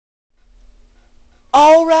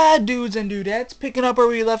Alright, dudes and dudettes, picking up where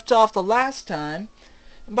we left off the last time.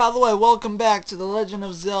 And by the way, welcome back to The Legend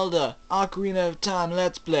of Zelda Ocarina of Time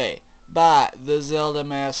Let's Play by the Zelda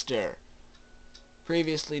Master.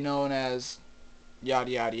 Previously known as yada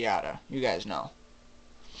yada yada. You guys know.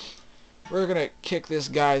 We're gonna kick this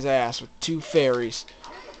guy's ass with 2 fairies.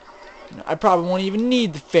 I probably won't even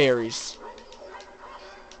need the fairies.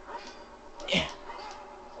 Yeah.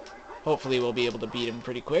 Hopefully we'll be able to beat him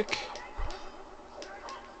pretty quick.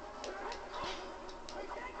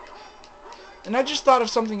 And I just thought of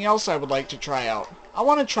something else I would like to try out. I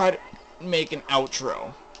want to try to make an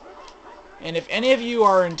outro. And if any of you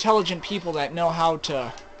are intelligent people that know how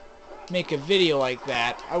to make a video like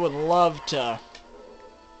that, I would love to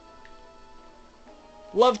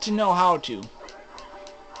know how to.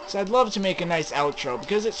 So I'd love to make a nice outro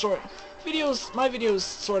because my videos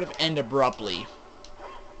sort of end abruptly.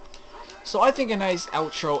 So I think a nice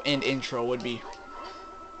outro and intro would be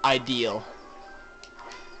ideal.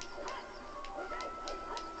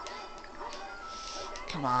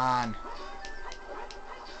 Come on.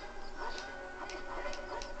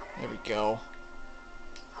 There we go.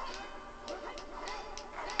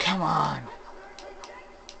 Come on.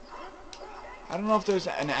 I don't know if there's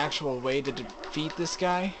an actual way to defeat this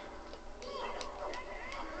guy.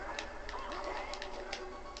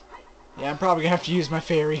 Yeah, I'm probably gonna have to use my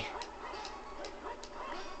fairy.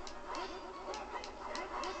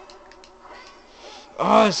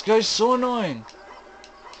 Oh, this guy's so annoying.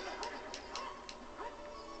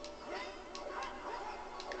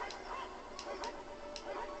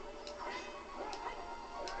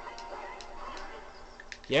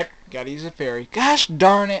 Yep, gotta use a fairy. Gosh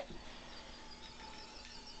darn it!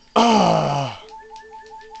 Ugh.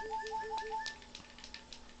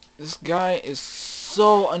 This guy is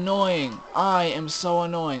so annoying. I am so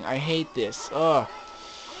annoying. I hate this. Ugh.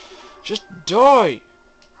 Just die!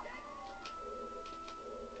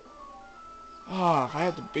 Oh, if I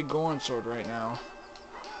had the big Goron sword right now.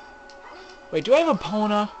 Wait, do I have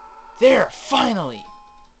Epona? There, finally!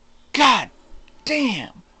 God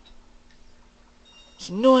damn! It's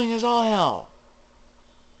annoying as all hell.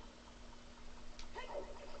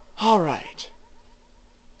 Alright.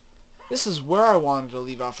 This is where I wanted to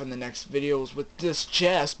leave off in the next videos with this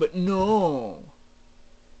chest, but no.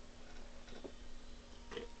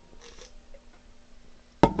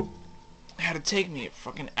 It had to take me a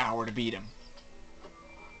fucking hour to beat him.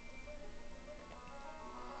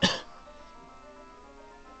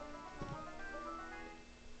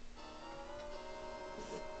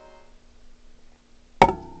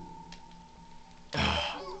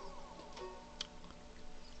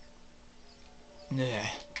 Nah.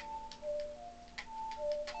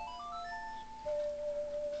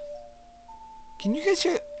 Can you guys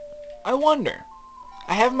hear? I wonder.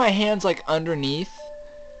 I have my hands like underneath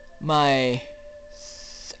my.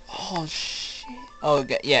 Oh shit! Oh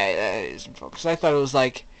yeah, that is in focus. I thought it was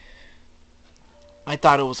like. I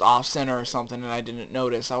thought it was off center or something, and I didn't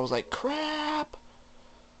notice. I was like, crap!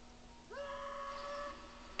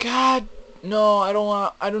 God, no!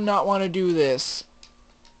 I do not want to do this.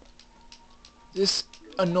 This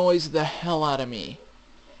annoys the hell out of me.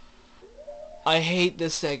 I hate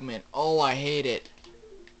this segment. Oh, I hate it.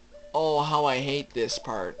 Oh, how I hate this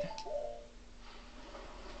part.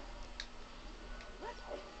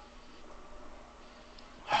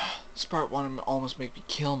 This part wanted to almost make me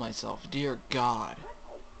kill myself. Dear God.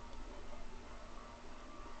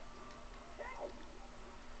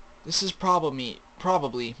 This is probably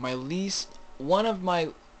my least one of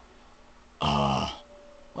my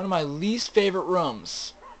least favorite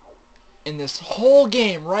rooms in this whole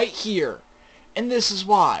game right here. And this is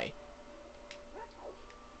why.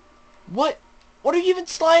 What are you even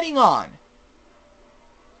sliding on?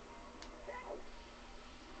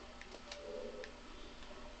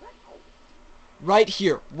 Right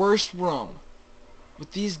here, worst room.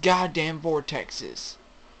 With these goddamn vortexes.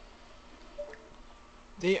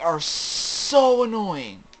 They are so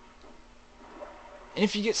annoying. And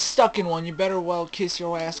if you get stuck in one, you better well kiss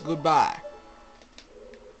your ass goodbye.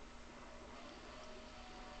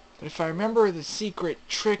 But if I remember the secret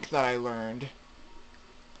trick that I learned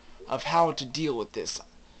of how to deal with this,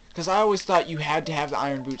 because I always thought you had to have the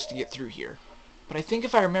iron boots to get through here. But I think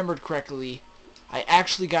if I remembered correctly, I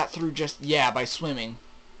actually got through just, yeah, by swimming.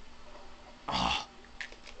 Oh,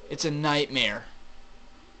 it's a nightmare.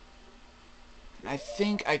 I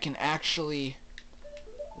think I can actually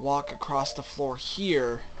walk across the floor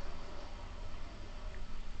here.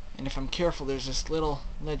 And if I'm careful, there's this little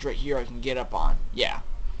ledge right here I can get up on. Yeah.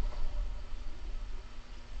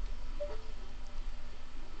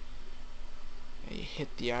 You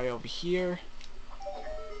hit the eye over here.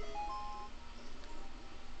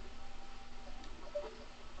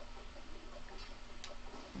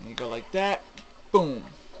 You go like that. Boom.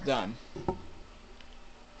 Done.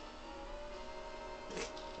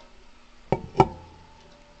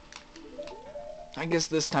 I guess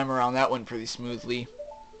this time around that went pretty smoothly.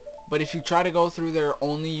 But if you try to go through there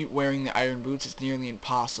only wearing the iron boots, it's nearly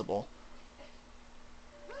impossible.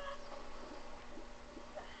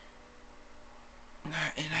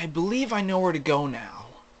 And I believe I know where to go now.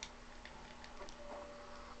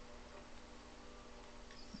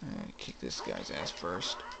 Kick this guy's ass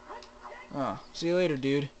first. Oh, see you later,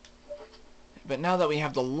 dude. But now that we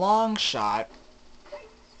have the long shot,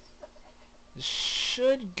 this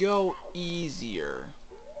should go easier.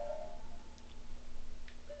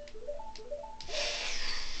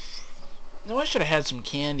 No, I should have had some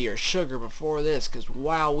candy or sugar before this, because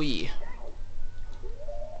wowee.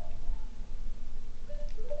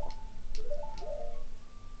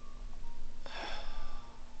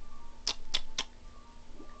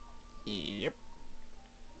 Yep.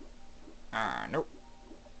 Nope.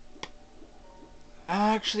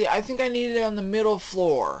 Actually, I think I need it on the middle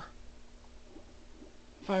floor.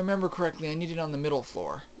 If I remember correctly, I need it on the middle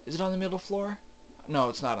floor. Is it on the middle floor? No,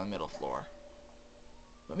 it's not on the middle floor.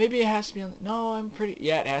 But maybe it has to be on... No, I'm pretty...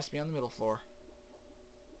 Yeah, it has to be on the middle floor.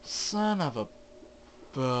 Son of a...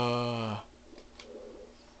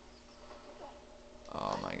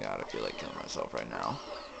 Oh my god, I feel like killing myself right now.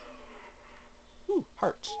 Ooh,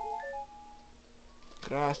 hearts.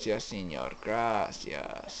 Gracias, señor.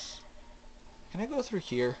 Gracias. Can I go through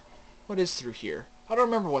here? What is through here? I don't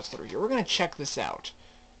remember what's through here. We're going to check this out.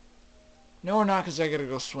 No, we're not, because I got to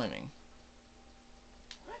go swimming.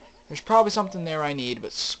 There's probably something there I need,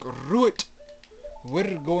 but screw it.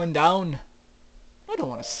 We're going down. I don't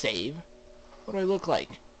want to save. What do I look like?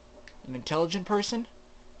 An intelligent person?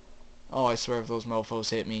 Oh, I swear if those mofos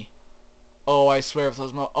hit me. Oh, I swear if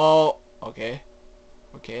those Oh, okay.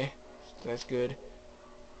 Okay. That's good.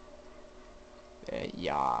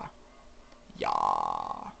 Yeah. Yeah.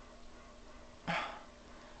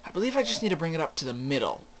 I believe I just need to bring it up to the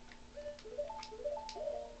middle.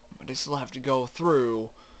 But I still have to go through.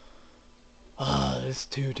 It's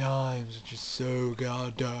 2 times. It's just so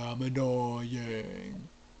goddamn annoying.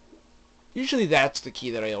 Usually that's the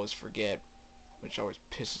key that I always forget, which always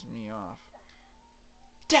pisses me off.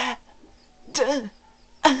 Da, da,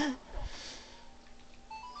 da,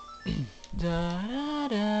 da,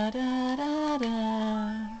 da, da, da.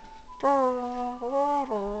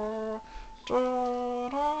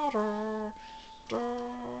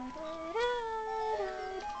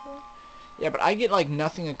 Yeah, but I get like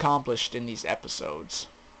nothing accomplished in these episodes.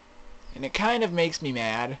 And it kind of makes me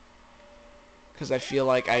mad. Because I feel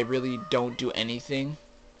like I really don't do anything.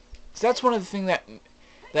 So that's one of the things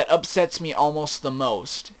that upsets me almost the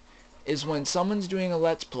most. Is when someone's doing a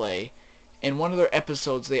Let's Play, and one of their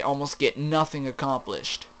episodes they almost get nothing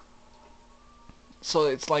accomplished. So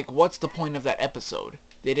it's like, what's the point of that episode?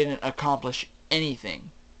 They didn't accomplish anything.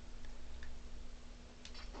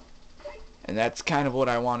 And that's kind of what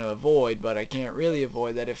I want to avoid, but I can't really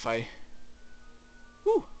avoid that if I...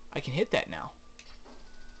 Whew, I can hit that now.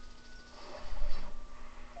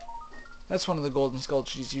 That's one of the golden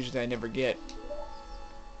sculptures usually I never get.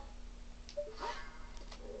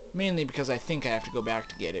 Mainly because I think I have to go back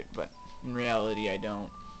to get it, but in reality I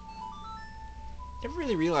don't. Never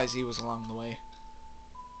really realized he was along the way.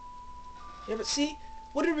 Yeah, but see,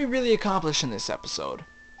 what did we really accomplish in this episode?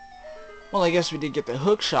 Well, I guess we did get the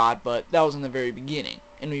hook shot, but that was in the very beginning.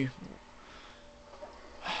 And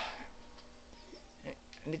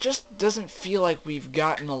it just doesn't feel like we've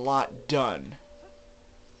gotten a lot done.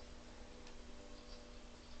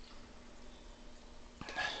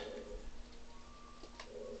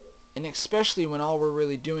 And especially when all we're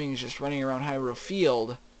really doing is just running around Hyrule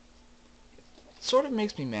Field, it sort of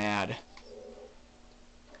makes me mad.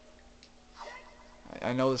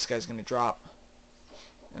 I know this guy's gonna drop.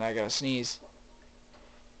 And I gotta sneeze.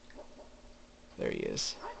 There he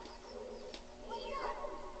is.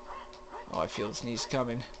 Oh, I feel the sneeze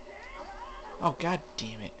coming. Oh, god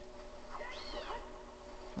damn it.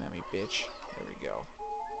 Come at me, bitch. There we go.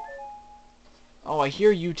 Oh, I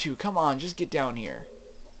hear you two. Come on, just get down here.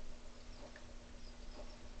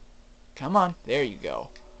 Come on. There you go.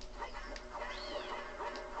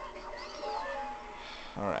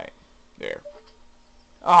 Alright. There.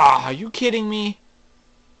 Ah, are you kidding me?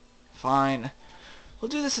 Fine. We'll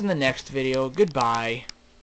do this in the next video. Goodbye.